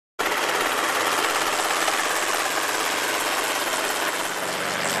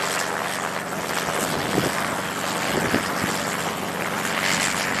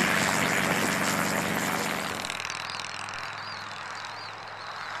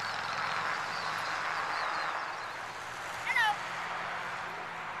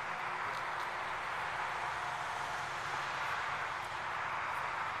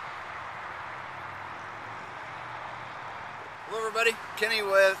Hello everybody, Kenny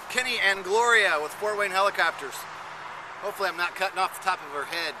and Gloria with Fort Wayne Helicopters. Hopefully I'm not cutting off the top of her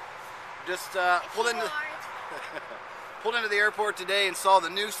head. Just pulled into the airport today and saw the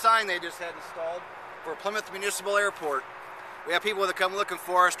new sign they just had installed for Plymouth Municipal Airport. We have people that come looking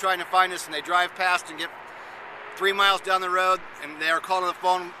for us, trying to find us, and they drive past and get 3 miles down the road and they are calling the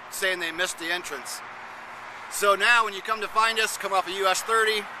phone saying they missed the entrance. So now when you come to find us, come off of US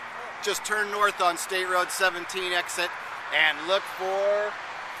 30, just turn north on State Road 17 exit and look for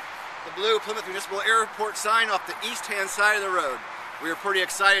the blue Plymouth Municipal Airport sign off the east-hand side of the road. We were pretty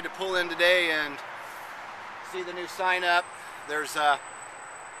excited to pull in today and see the new sign up. There's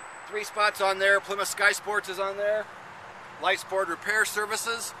 3 spots on there. Plymouth Skysports is on there. Light Sport Repair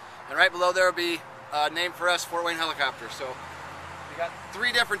Services. And right below there will be a name for us, Fort Wayne Helicopters. So we got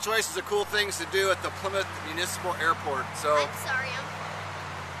 3 different choices of cool things to do at the Plymouth Municipal Airport. So I'm sorry,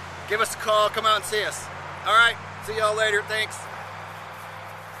 give us a call, come out and see us. All right, see y'all later. Thanks.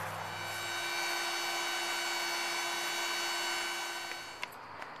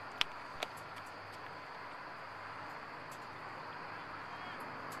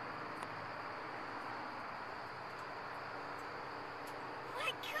 Oh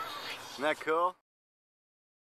my gosh! Isn't that cool?